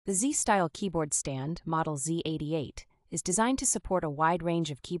The Z-style keyboard stand, model Z-88, is designed to support a wide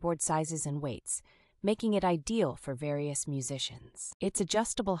range of keyboard sizes and weights, making it ideal for various musicians. Its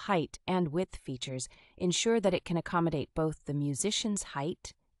adjustable height and width features ensure that it can accommodate both the musician's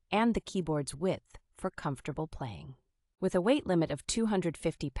height and the keyboard's width for comfortable playing. With a weight limit of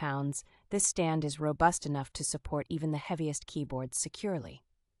 250 pounds, this stand is robust enough to support even the heaviest keyboards securely.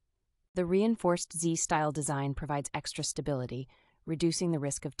 The reinforced Z-style design provides extra stability, reducing the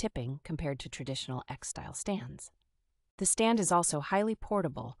risk of tipping compared to traditional X-style stands. The stand is also highly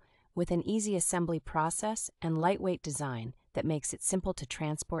portable, with an easy assembly process and lightweight design that makes it simple to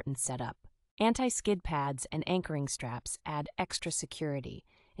transport and set up. Anti-skid pads and anchoring straps add extra security,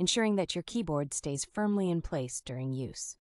 ensuring that your keyboard stays firmly in place during use.